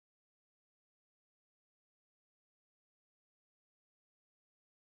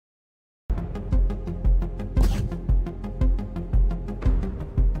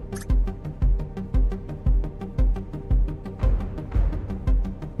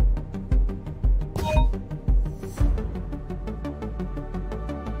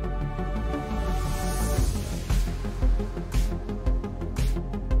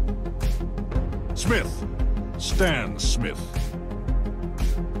Smith. Stan Smith.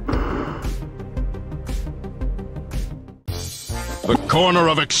 The corner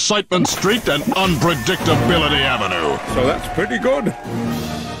of Excitement Street and Unpredictability Avenue. So that's pretty good.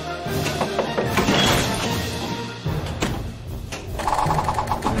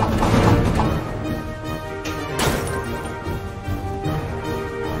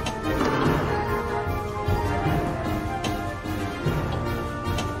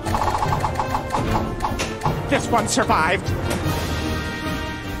 This one survived.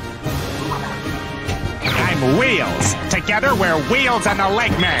 I'm Wheels. Together we're Wheels and the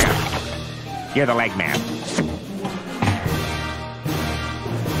Leg Man. You're the Leg Man.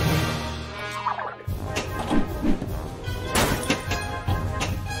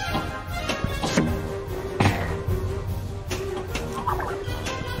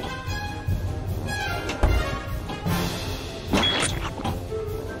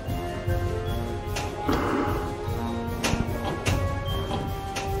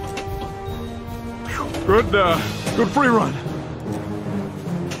 Good free run.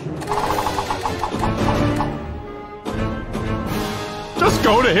 Just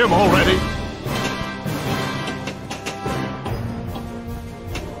go to him already.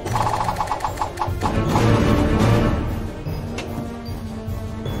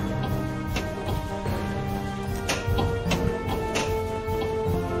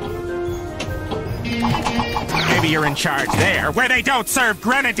 Maybe you're in charge there, where they don't serve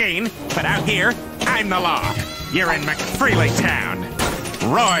grenadine, but out here, I'm the law. You're in McFreely Town,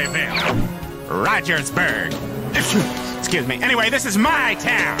 Royville, Rogersburg. Excuse me. Anyway, this is my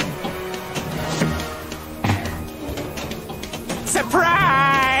town.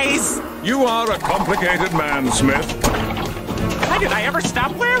 Surprise! You are a complicated man, Smith. Why did I ever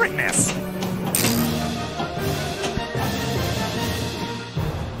stop wearing this?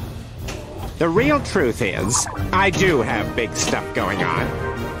 The real truth is, I do have big stuff going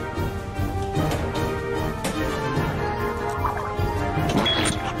on.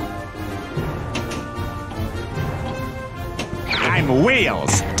 I'm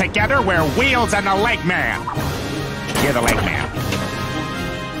Wheels. Together we're Wheels and the Leg Man. You're the Leg Man.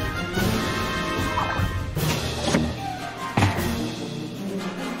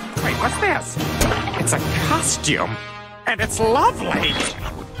 Wait, what's this? It's a costume. And it's lovely.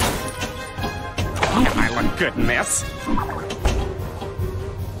 I look good in this.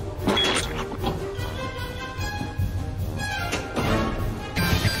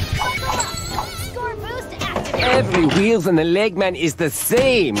 Every Wheels and the Leg Man is the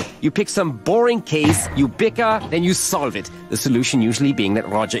same. You pick some boring case, you bicker, then you solve it. The solution usually being that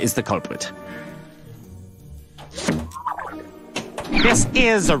Roger is the culprit. This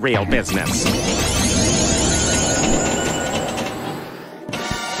is a real business.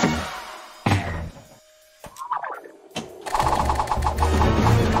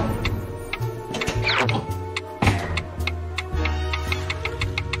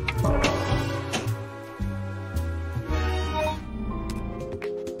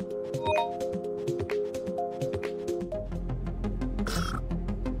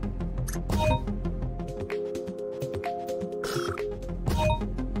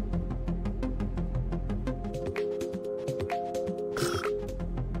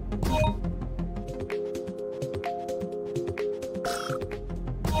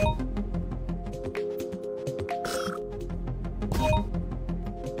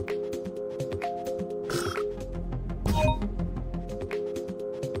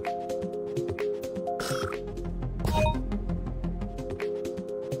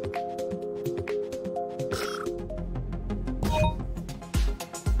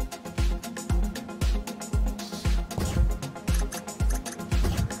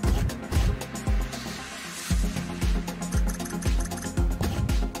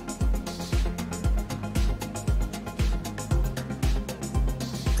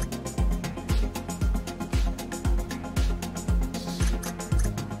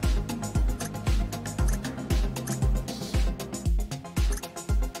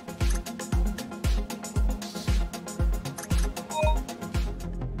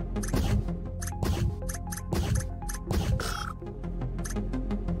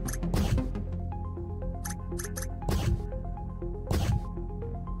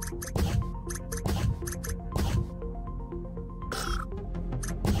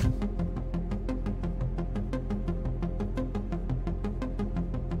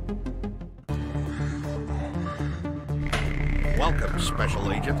 Welcome,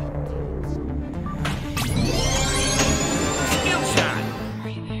 Special Agent. Skill shot! Are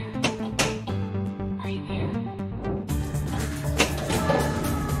you there? Are you there?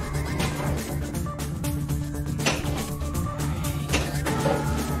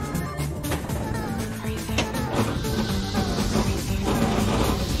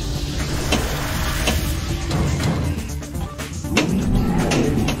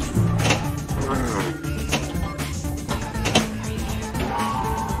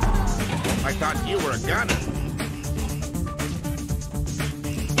 thought you were a gunner.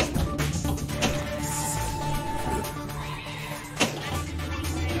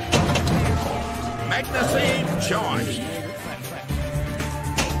 Magazine charged.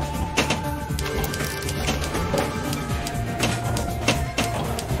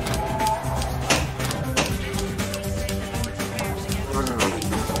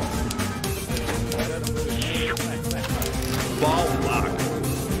 Ball lock.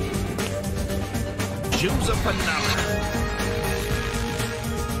 Choose a phenomenon.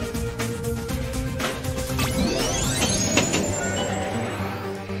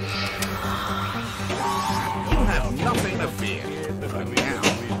 You have nothing to fear.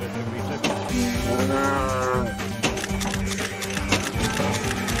 Now.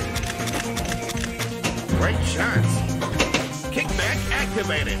 Great shots. Kickback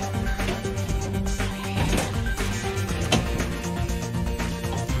activated.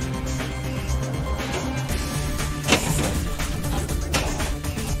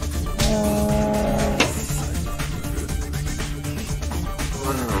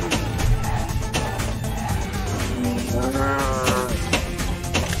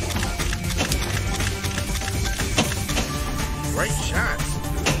 Great shots.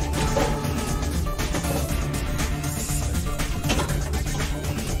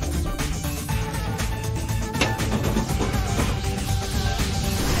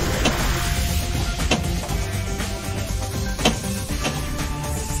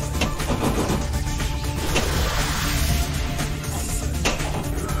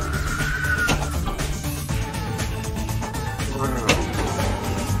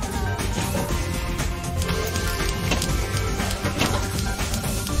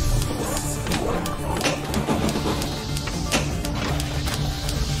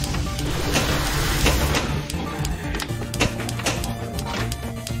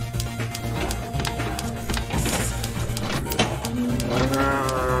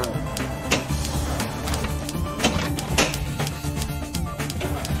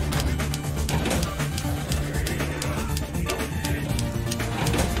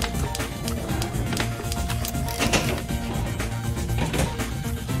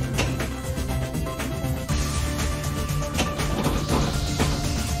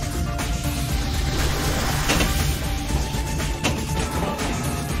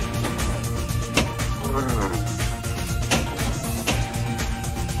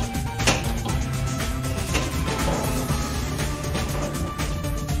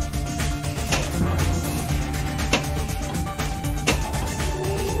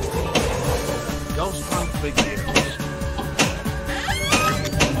 Ghost Hunt begins.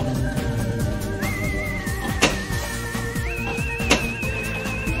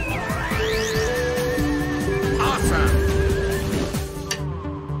 Awesome!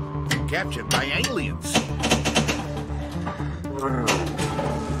 Captured by aliens.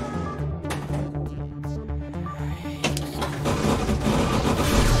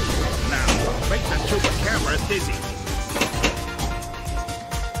 Now, make the tuba camera dizzy.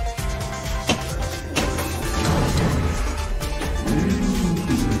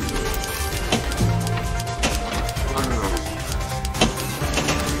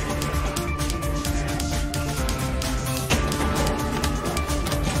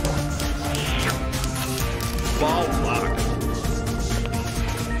 Ball lock.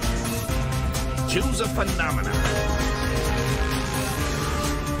 Choose a phenomenon.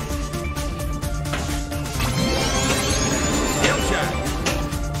 Skill shot.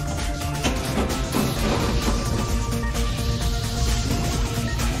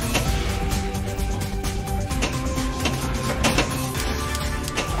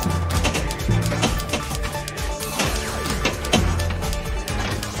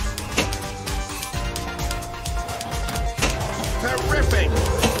 Terrific!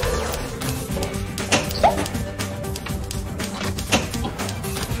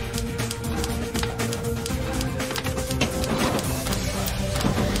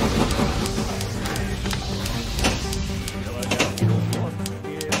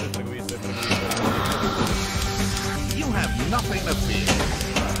 You have nothing to fear.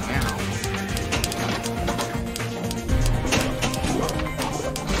 Now.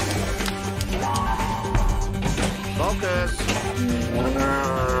 Focus.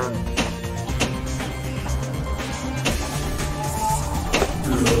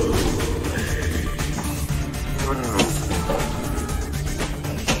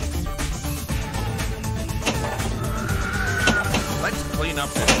 Let's clean up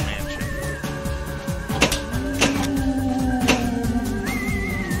this mansion.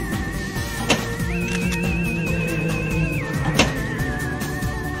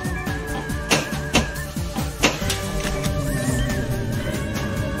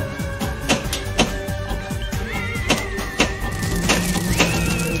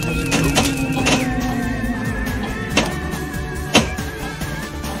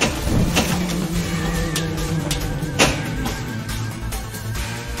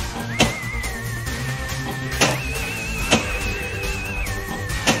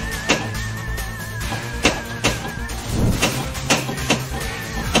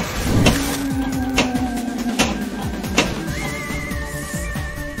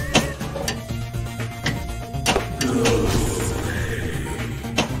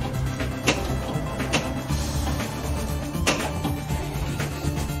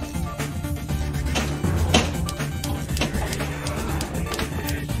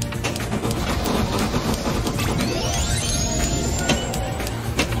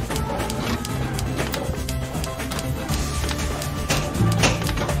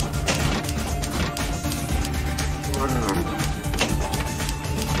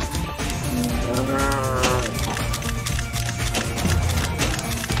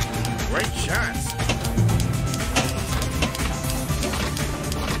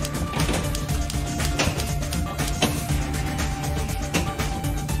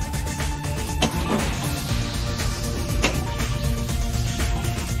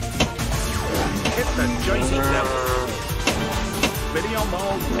 Video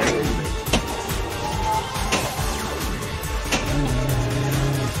mode activated.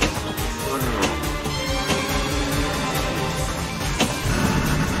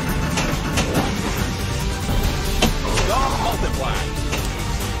 Star multiply.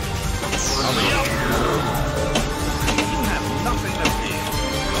 Hurry up. You have nothing to fear.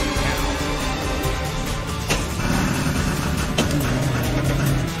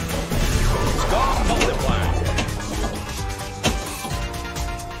 Star multiply.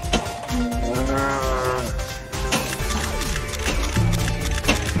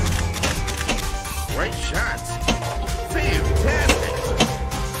 Great shots. Fantastic.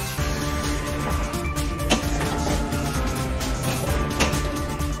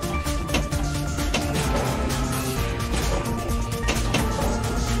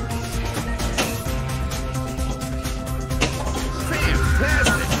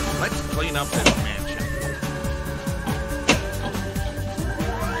 Fantastic. Let's clean up this mansion.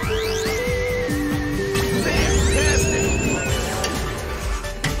 Fantastic.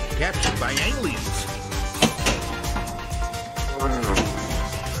 Captured by aliens.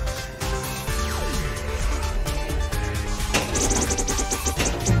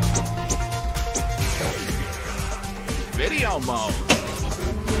 Video mode.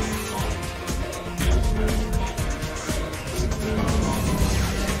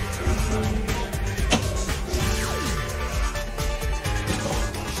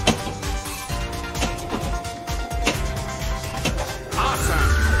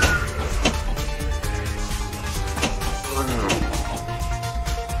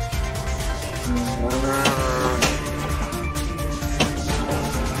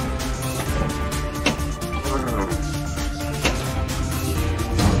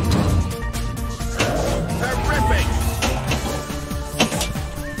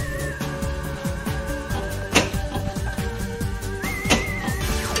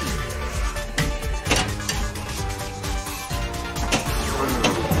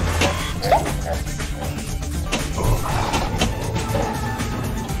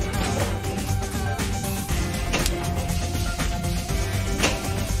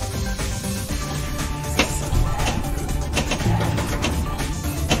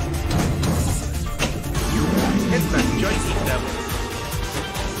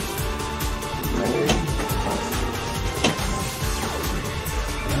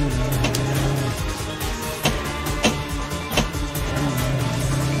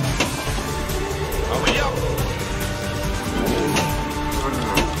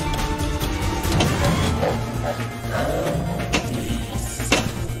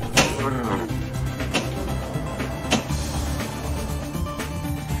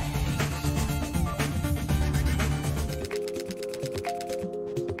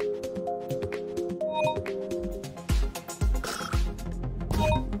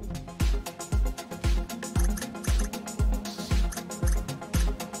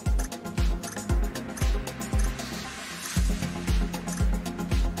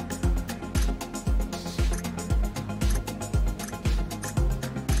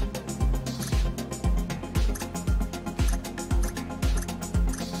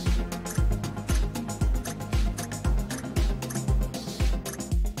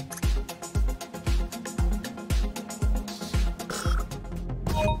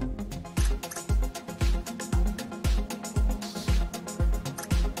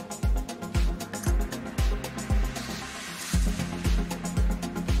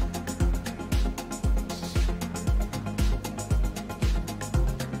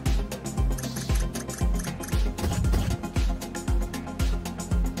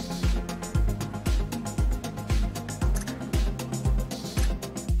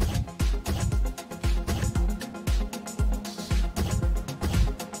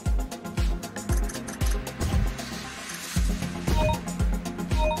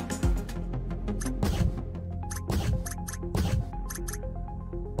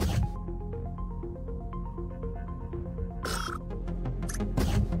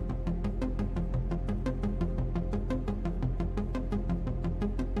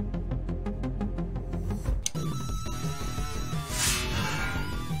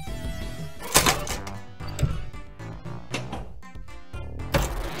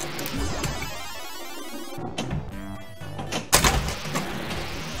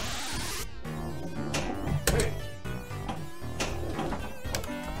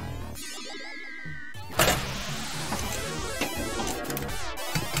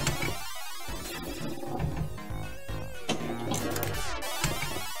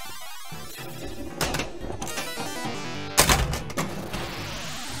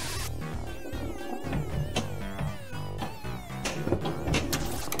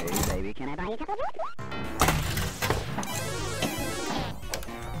 baby, can I buy you a cup of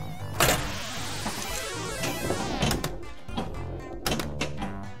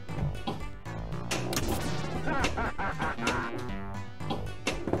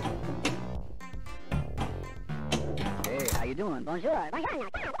Hey, how you doing? Bonjour.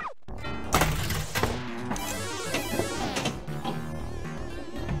 Bonjour.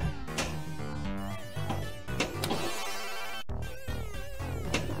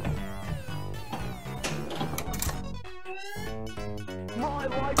 My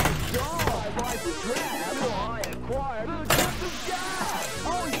wife is gone. My wife is drab. So I acquired the gift of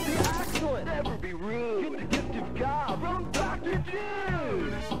gab. Always be excellent. Never be rude. Get the gift of gab from Dr.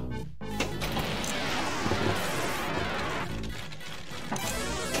 Dude.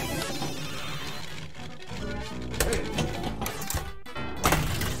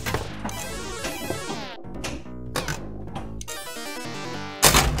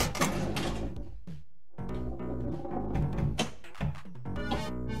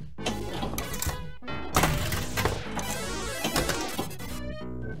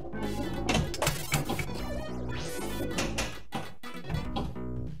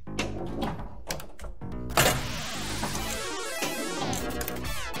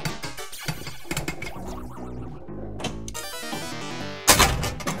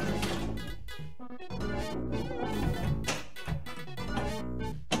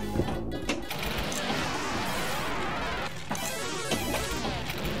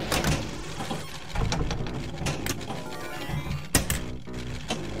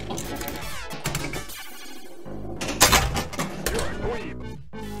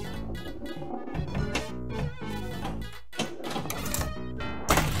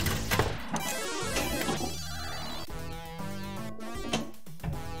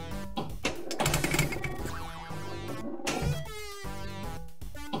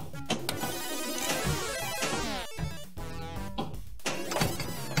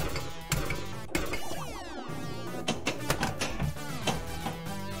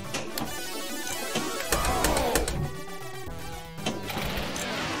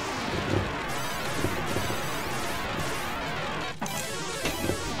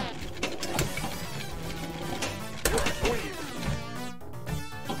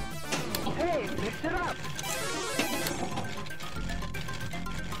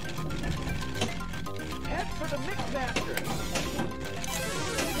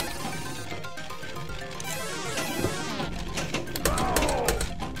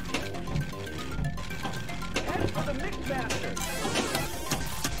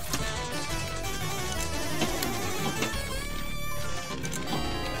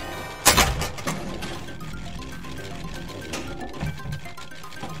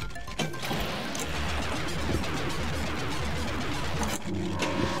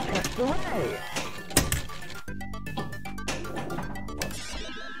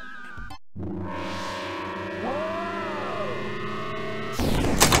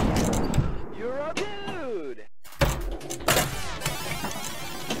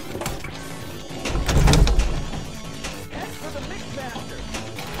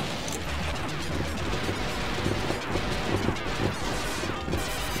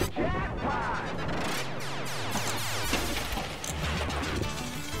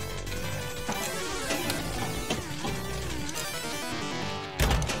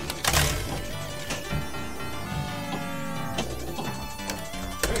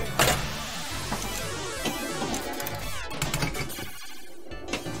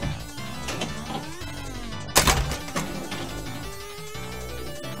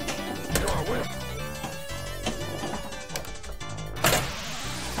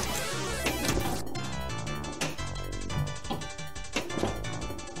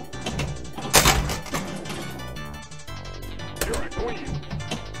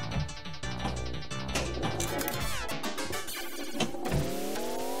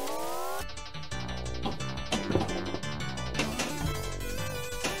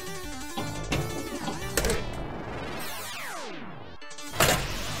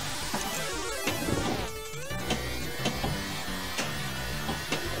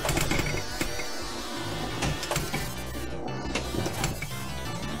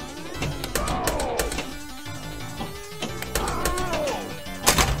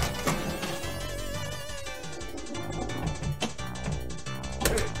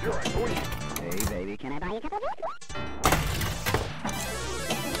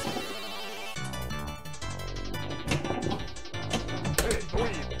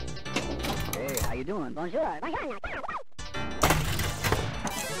 doing? Bonjour. Bonjour.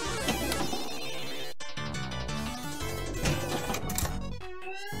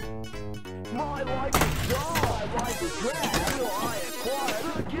 My life is dull. My life is drab. Till I acquire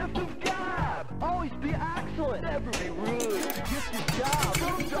the gift of gab. Always be excellent. Never be rude. The gift of gab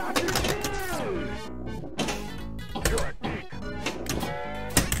from Dr. Dude. You're a geek.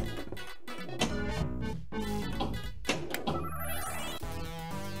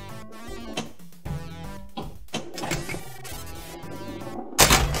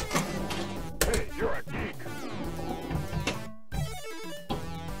 Hey, you're a geek.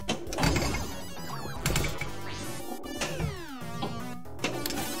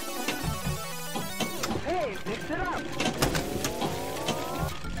 Hey, mix it up.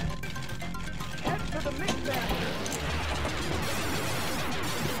 Head for the mix master.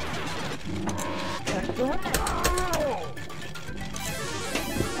 Catch the ray.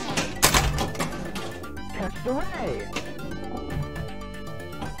 Catch the ray.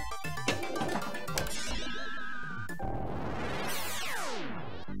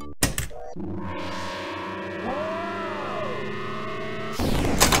 Whoa!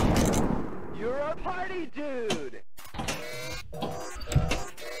 You're a party dude.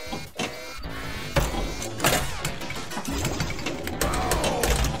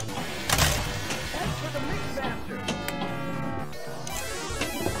 Head for the mix master.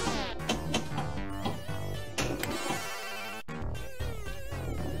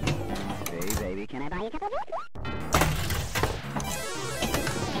 Hey, baby, can I buy you a cup of milk?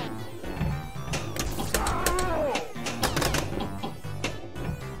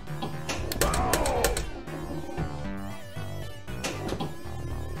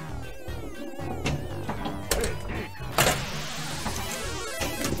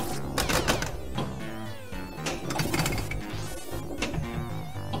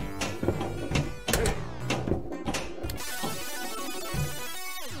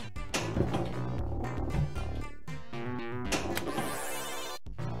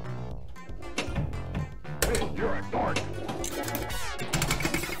 Hey, you're a dork.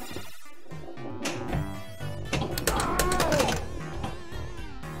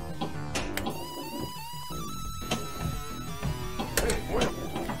 Hey, whip.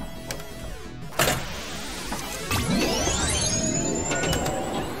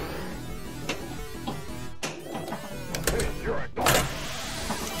 Hey, you're a dork.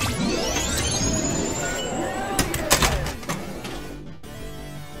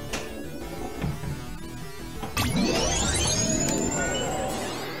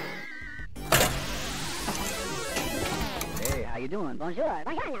 Hey, how you doing? Bonjour.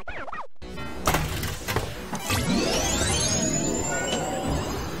 Bonjour.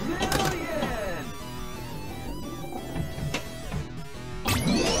 Million!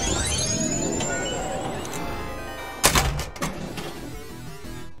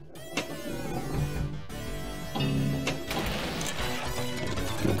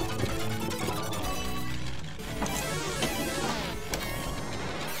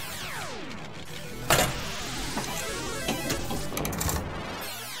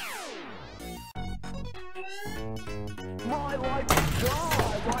 My life is dull.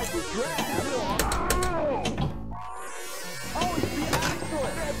 My life is drab. Always be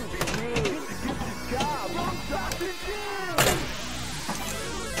excellent. Never be rude. The gift of God from Dr. Dude.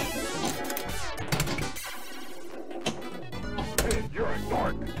 Hey, you're a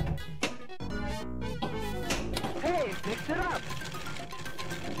dork. Hey, mix it up.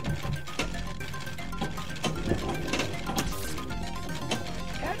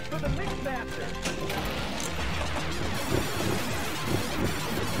 Head for the mix master.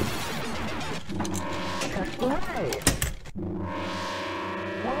 Catch the ray.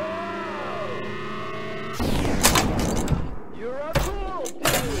 Whoa! You're a cool dude.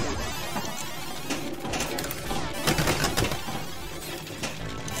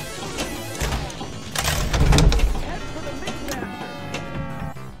 Head for the mix master.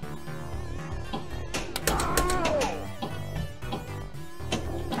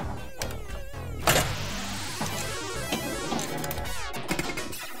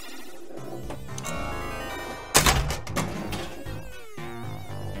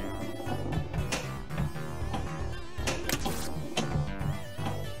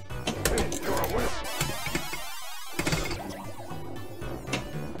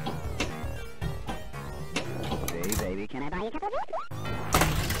 Hey, baby, can I buy you a cup of milk?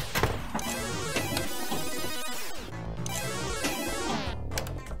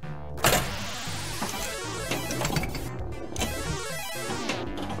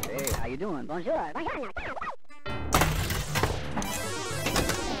 Hey, how you doing? Bonjour. Bonjour.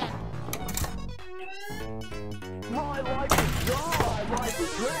 My life is dull. My life is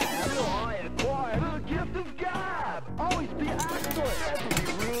drab. Till I acquire the gift of gab. Always be excellent. Never be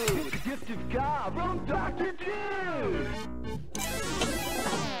rude. The gift radioactive car from Dr. Juice!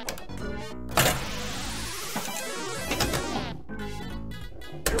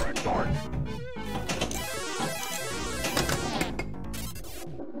 You're a dark.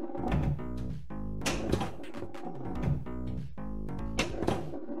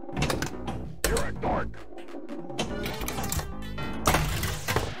 You're a dark.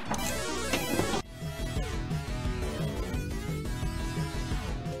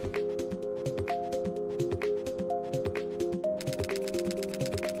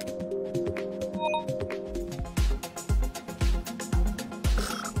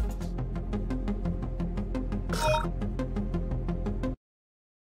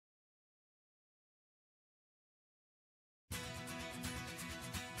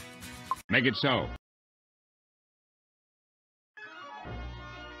 Make it so.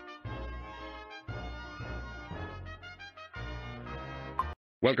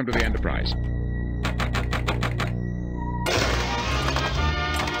 Welcome to the Enterprise.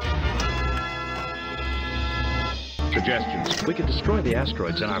 Suggestions. We could destroy the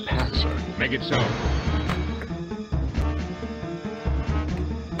asteroids in our path, sir. Make it so.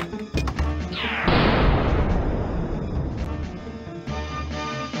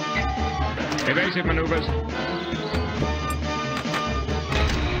 Evasive maneuvers.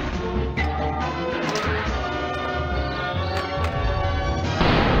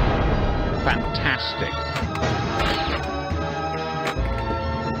 Fantastic.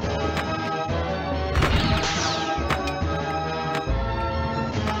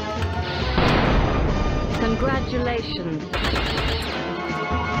 Congratulations.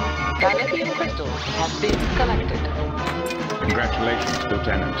 Vanadium crystal has been collected. Congratulations,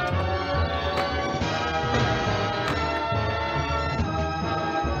 Lieutenant.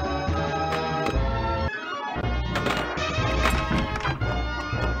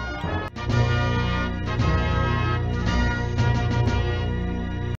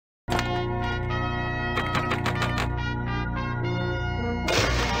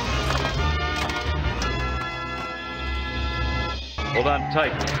 Hold on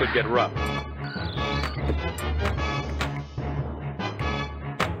tight, it could get rough.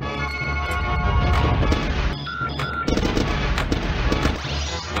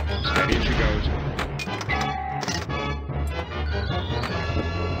 Steady as she goes.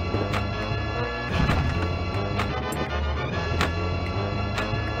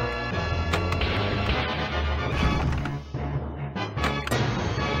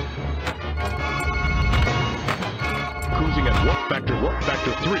 Cruising at warp factor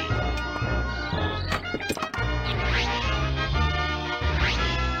 3.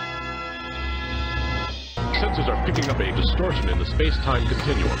 Sensors are picking up a distortion in the space-time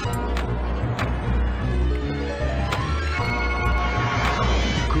continuum.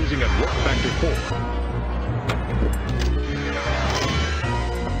 Cruising at warp factor 4.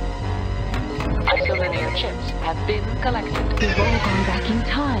 Isolinear chips have been collected. We've all gone back in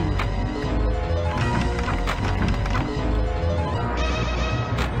time.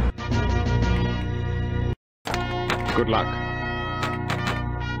 Good luck.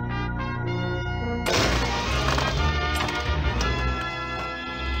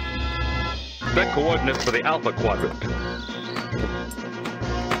 Set coordinates for the Alpha Quadrant.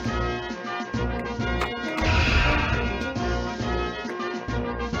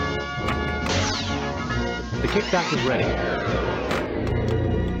 The kickback is ready.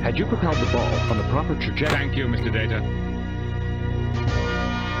 Had you propelled the ball on the proper trajectory... Thank you, Mr. Data.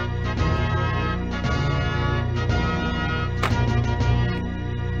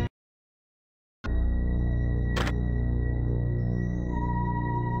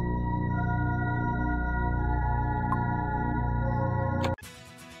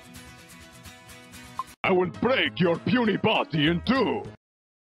 I will break your puny body in two.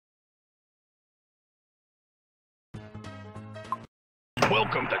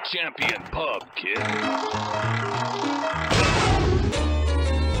 Welcome to Champion Pub, kid.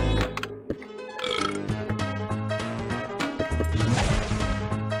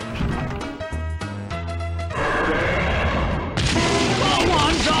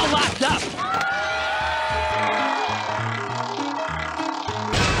 One's all locked up!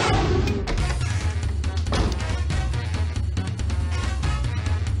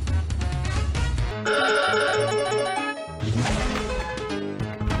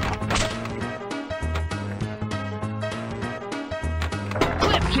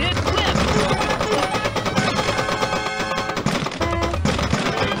 Clip, kid, clip!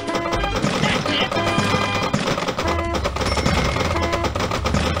 That's it!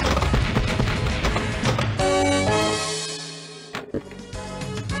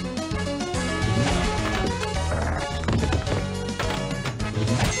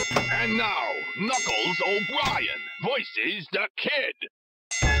 Knuckles O'Brien, voices the kid.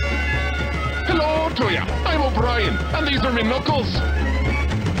 Hello to ya, I'm O'Brien, and these are me Knuckles.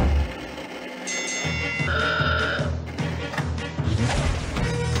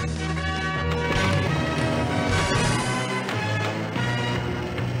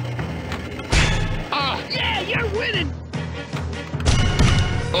 Yeah, you're winning!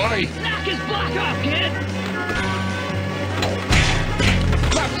 Oi! Knock his block off, kid!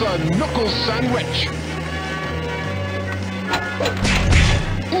 That's a Knuckles sandwich!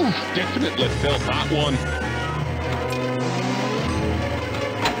 Oof, definitely felt that one.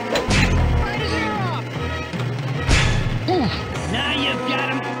 Oof! Now you've got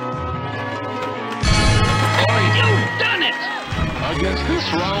him! Oi! You've done it! I guess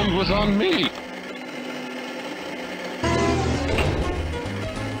this round was on me.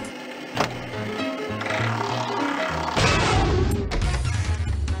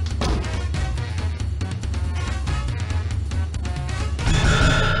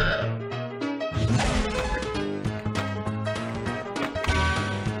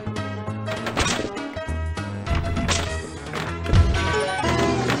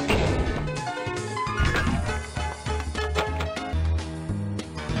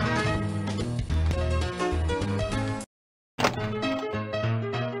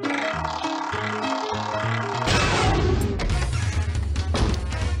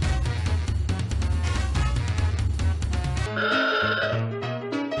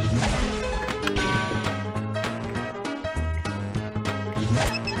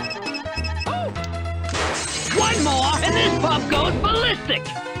 One more, and this pup goes ballistic!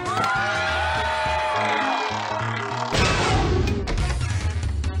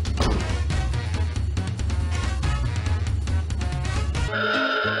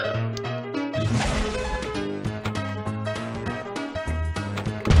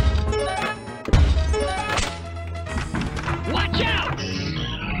 Watch out!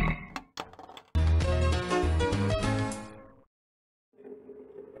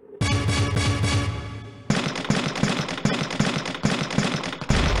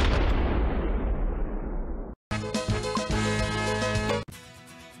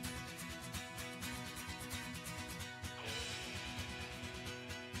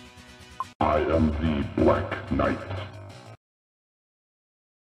 I am the Black Knight.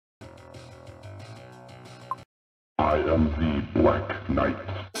 I am the Black Knight.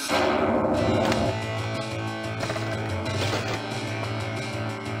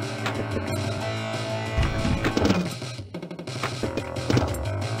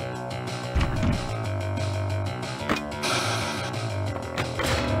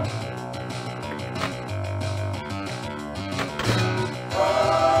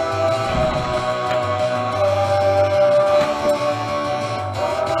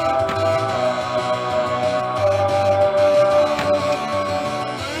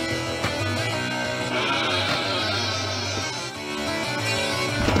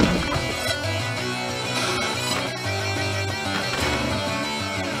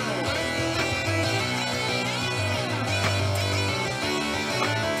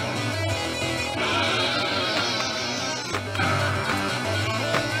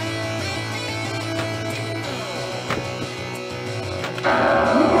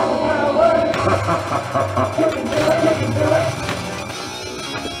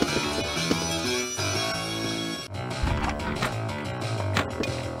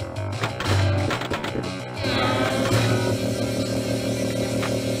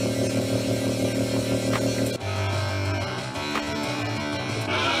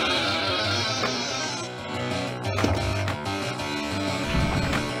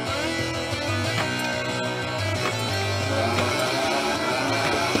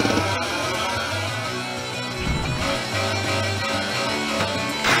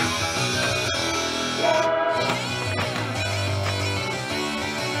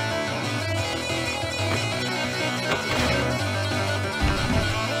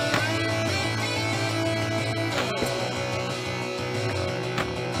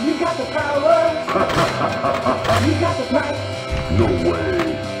 You got the power. You got the might. No way.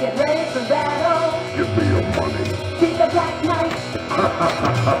 Get ready for battle. Give me your money. Be the Black Knight.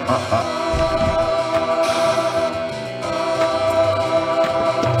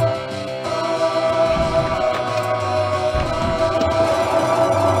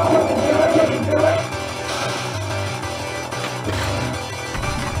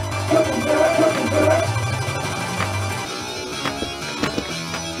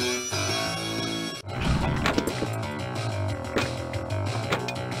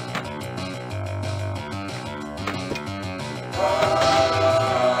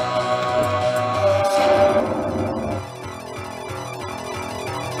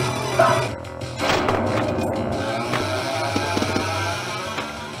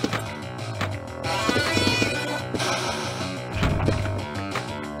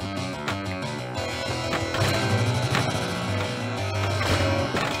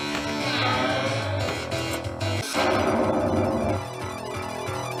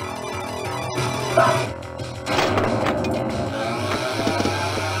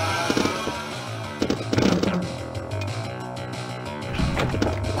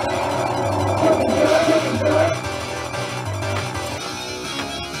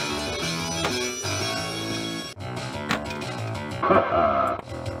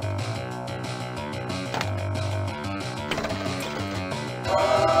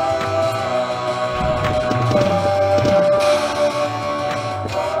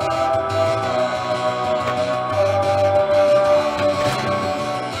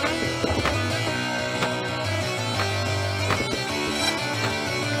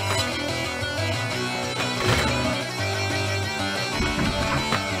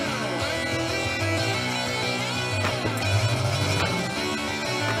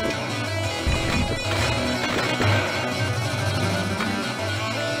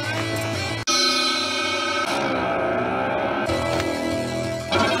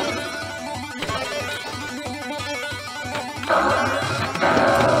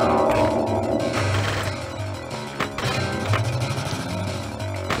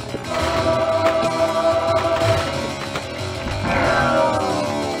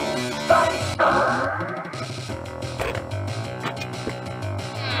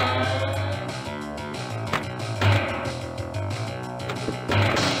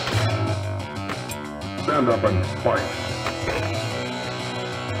 Stand up and fight.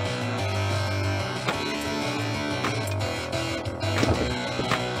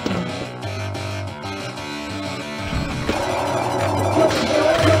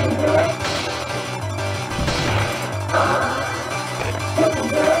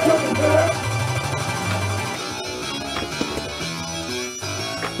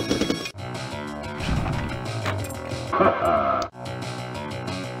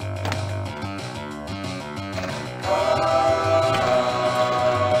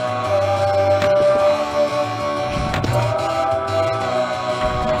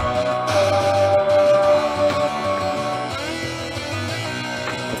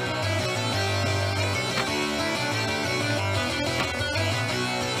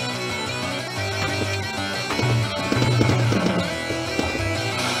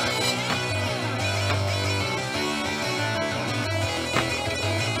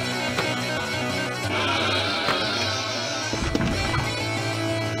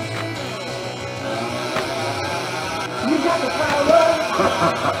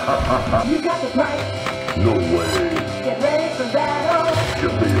 You got the pipe. No way. Get ready for battle.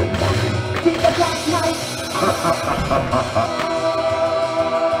 Give me your money. See the Black Knight.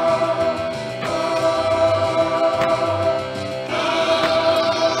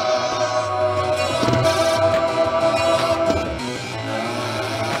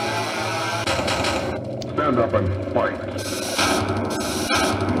 Stand up and fight.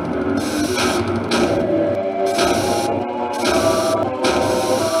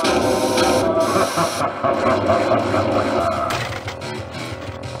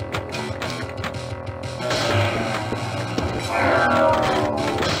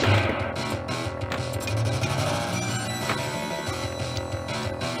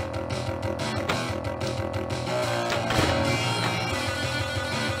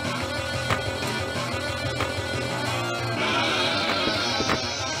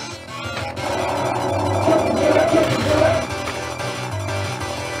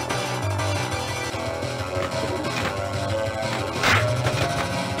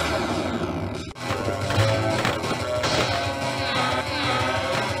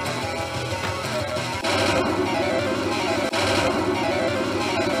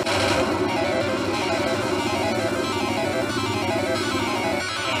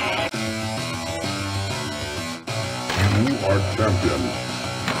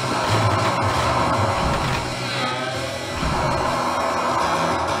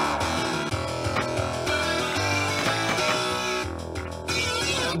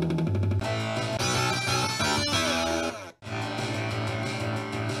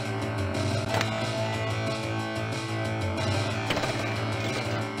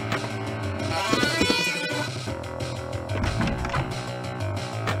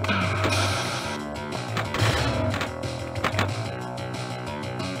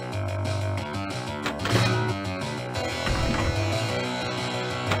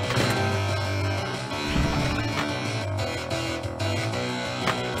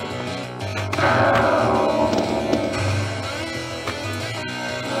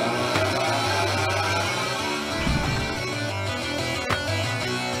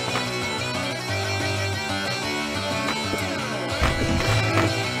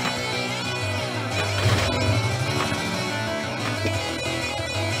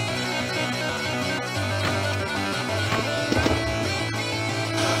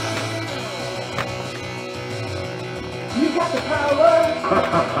 You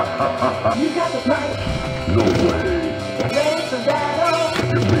got the mic. No way. Ready for battle.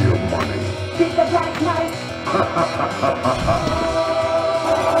 Give me your money. Beat the Black Knight.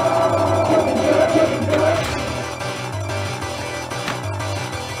 You can do it, you can do it.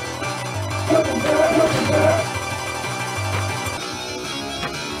 You can do it, you can do it.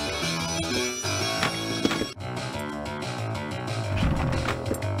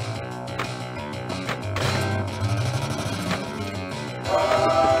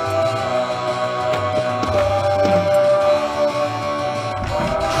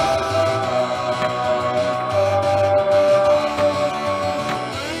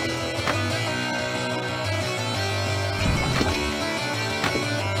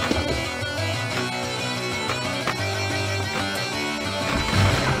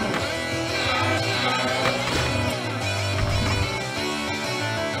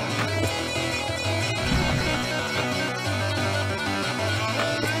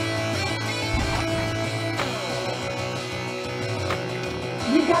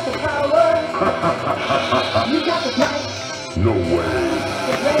 You got the power. You got the mic. No way.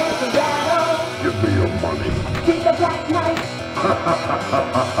 Get ready for battle. Give me your money. Beat the Black Knight.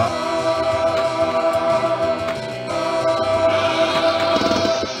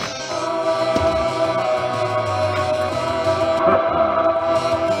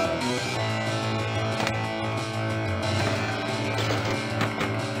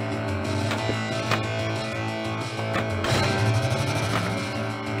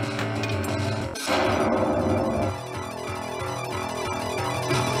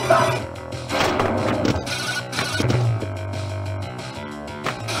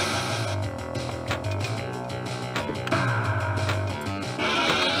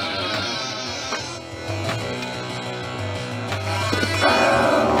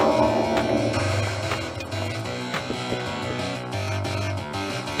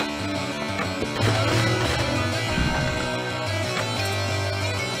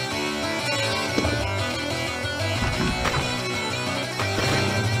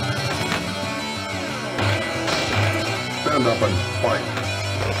 Stand up and fight.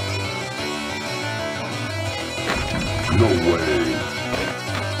 No way.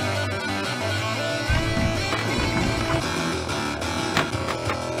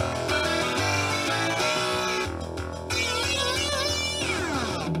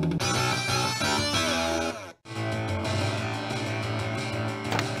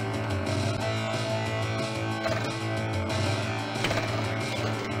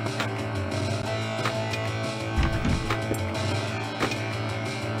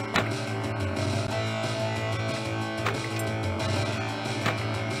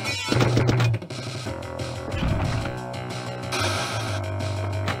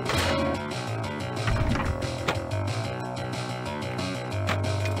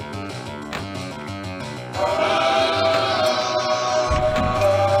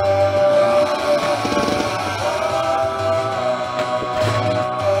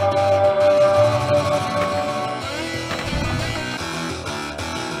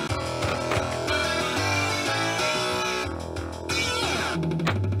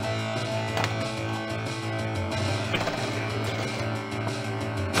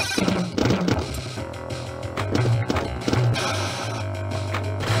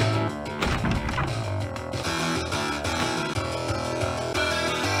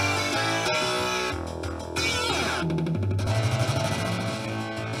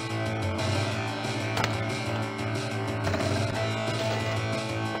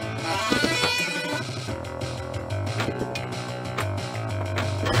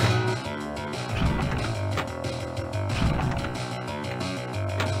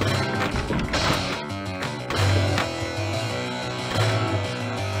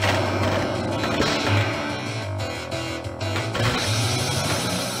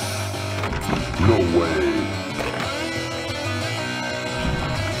 No way.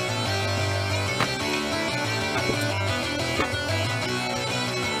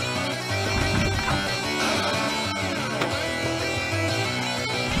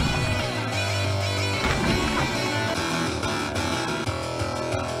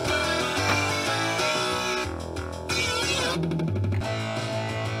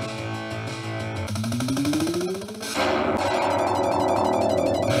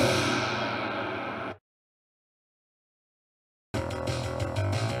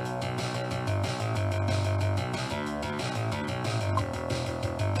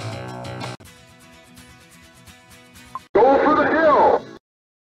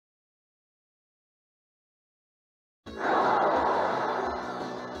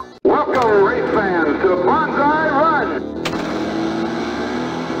 Welcome, race fans, to Bonsai Run!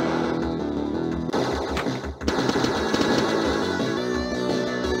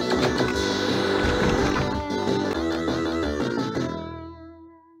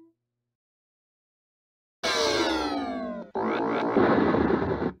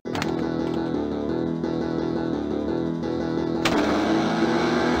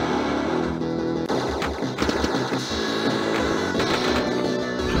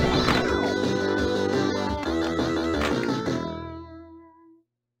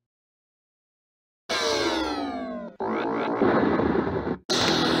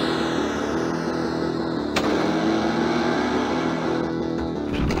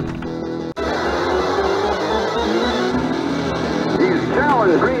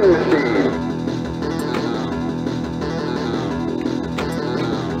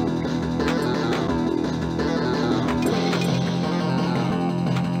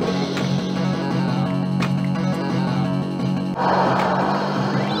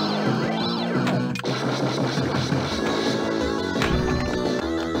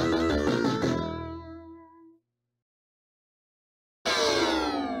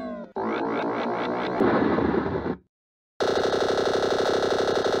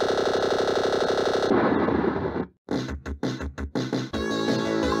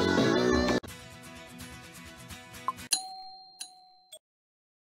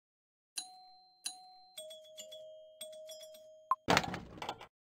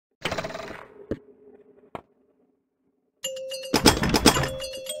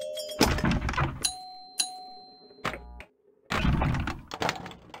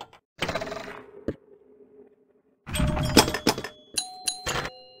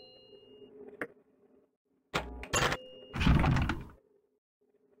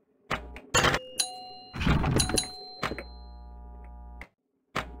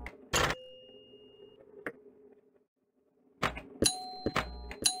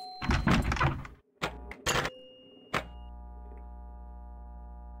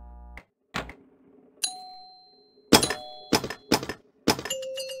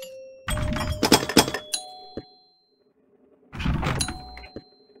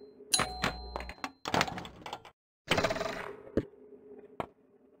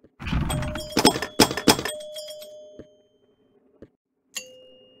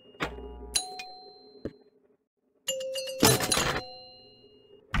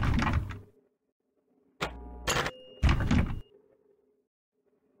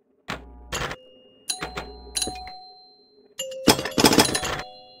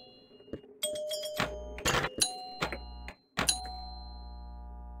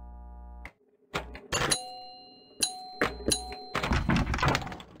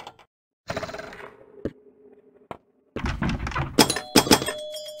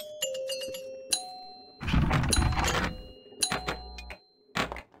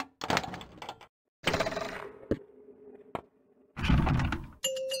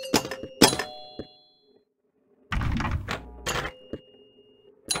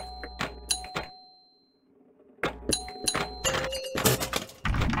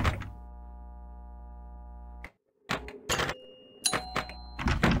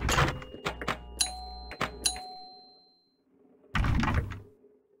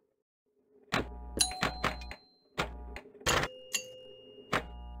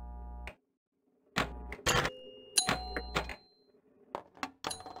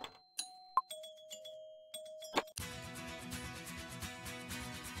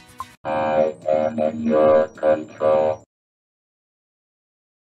 I am in your control.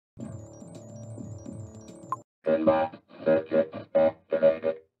 Inbox circuits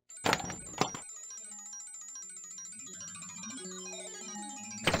activated.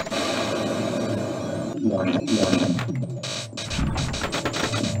 Warning. Warning.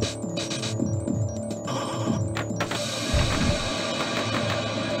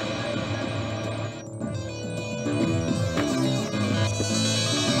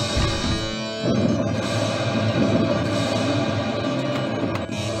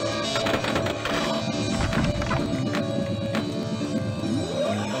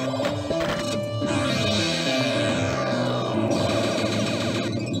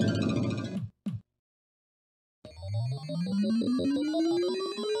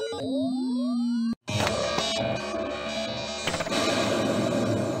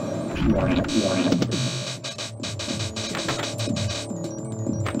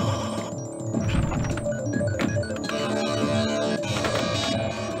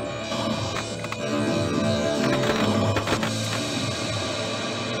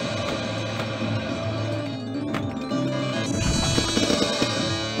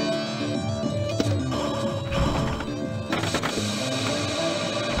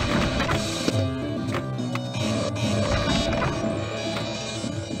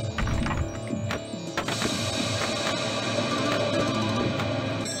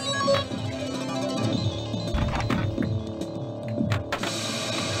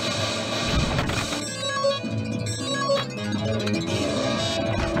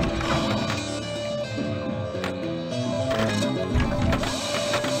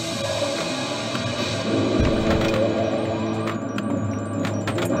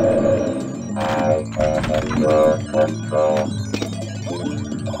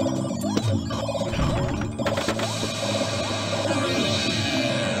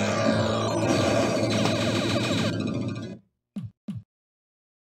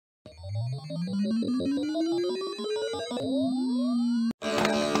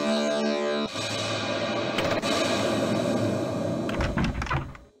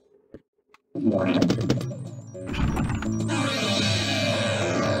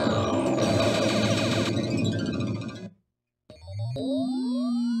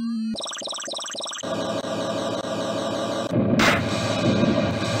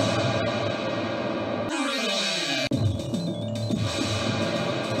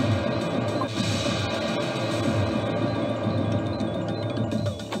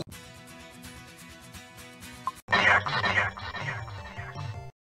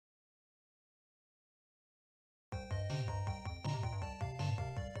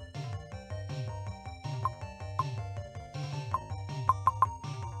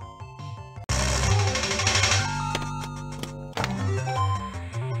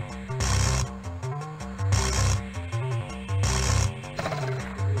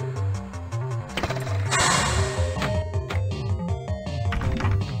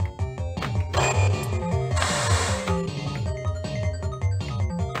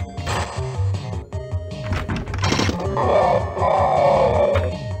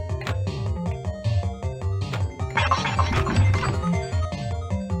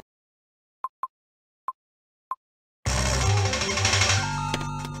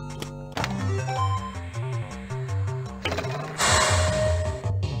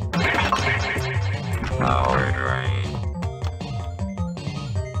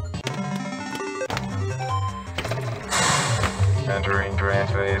 Entering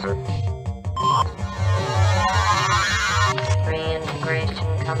transphaser.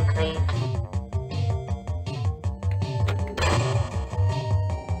 Reintegration complete.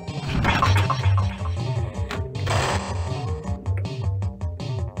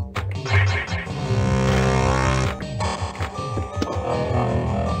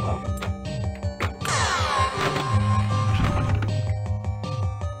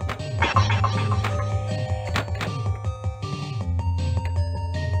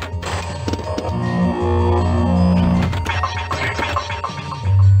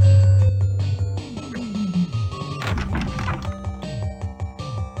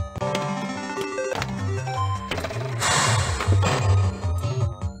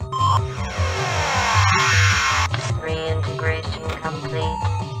 Reintegration complete.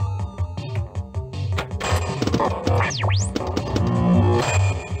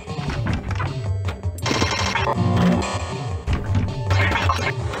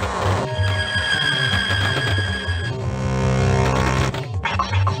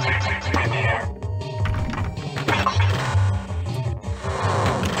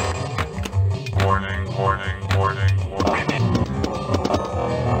 Warning, warning, warning, warning.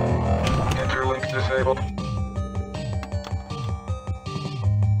 Interlink disabled.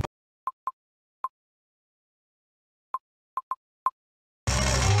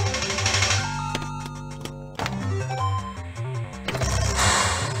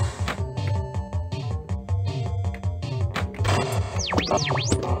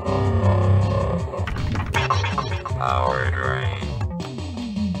 Power drain.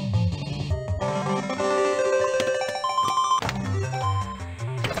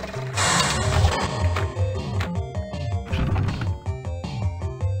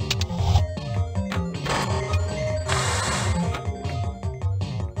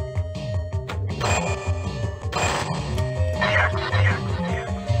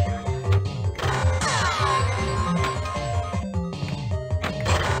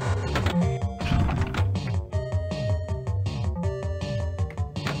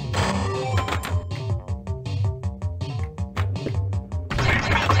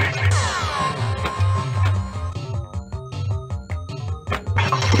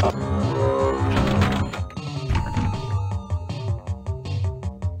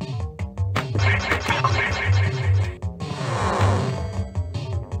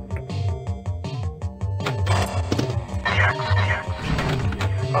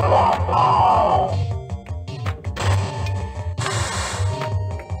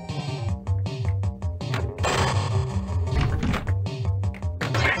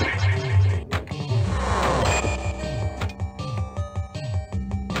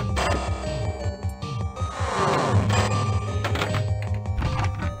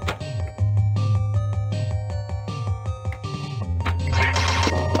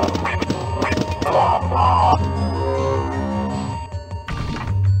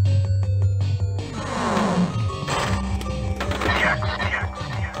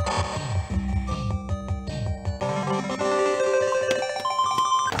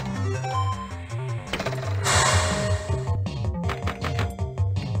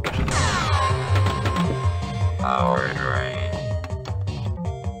 Power drain.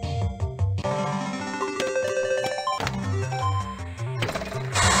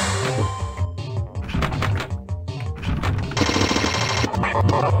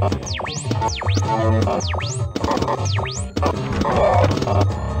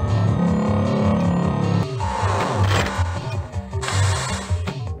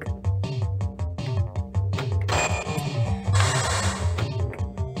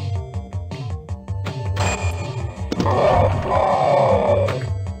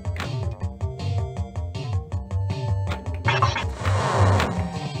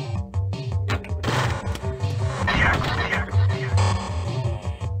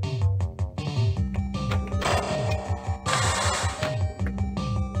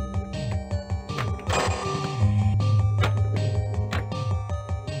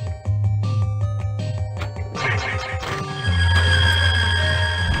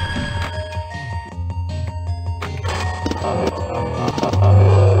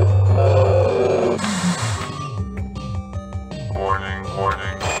 Warning,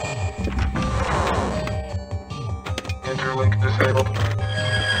 warning. Interlink disabled.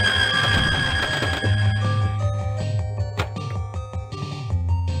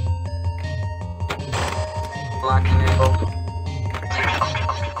 Lock enabled.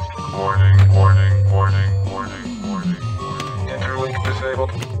 Warning, warning, warning, warning, warning, warning. Interlink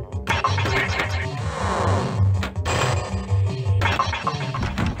disabled.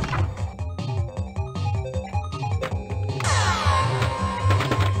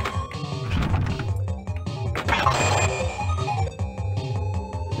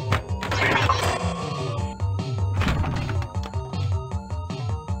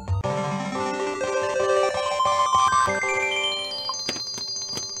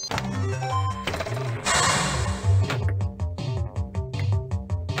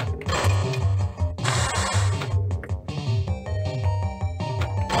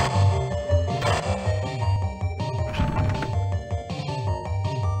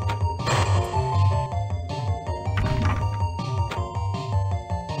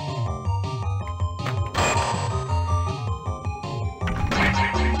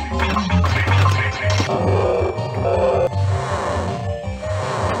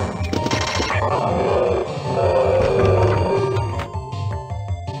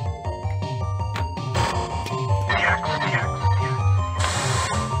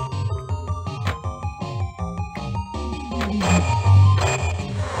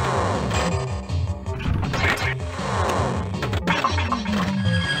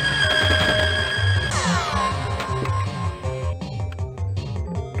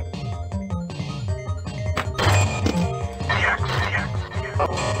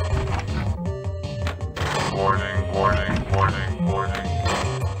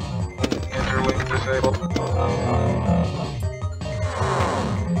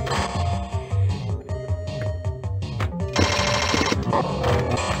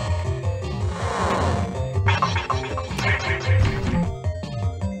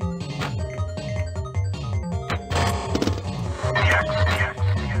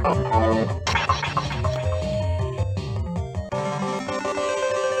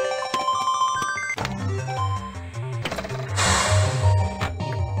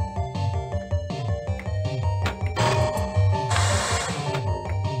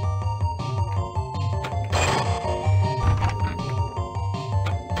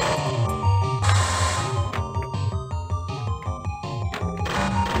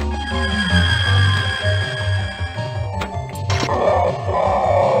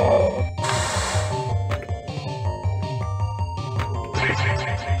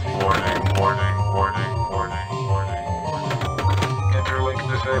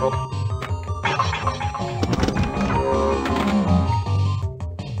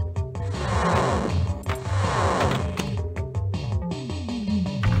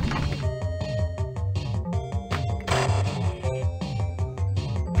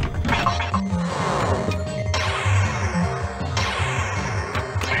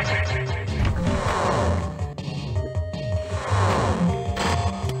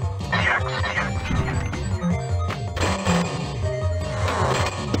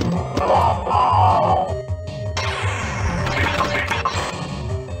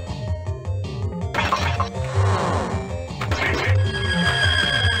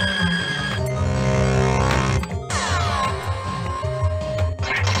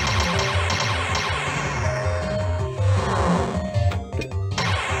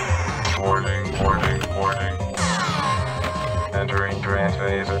 Entering trance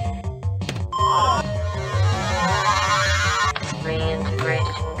phase.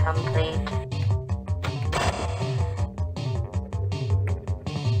 Reintegration complete.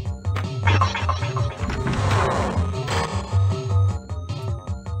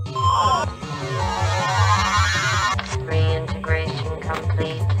 Reintegration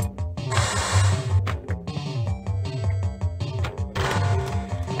complete.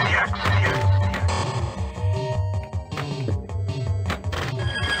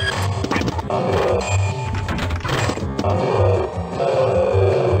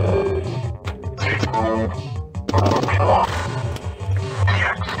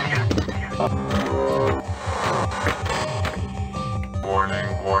 Warning.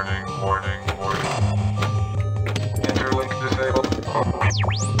 Interlink disabled.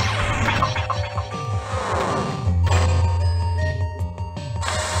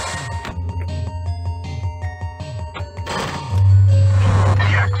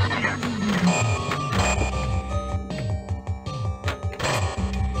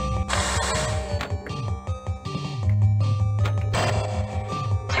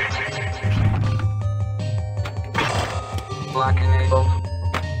 Lock enabled.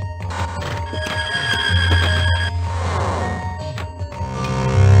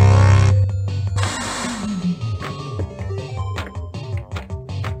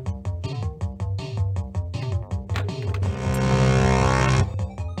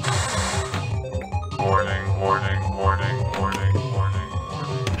 Warning.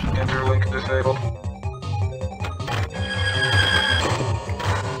 Interlink disabled.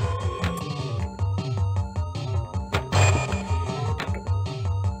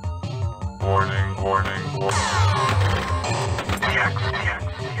 Warning.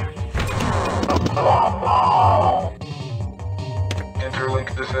 Interlink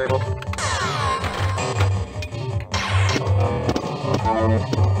disabled.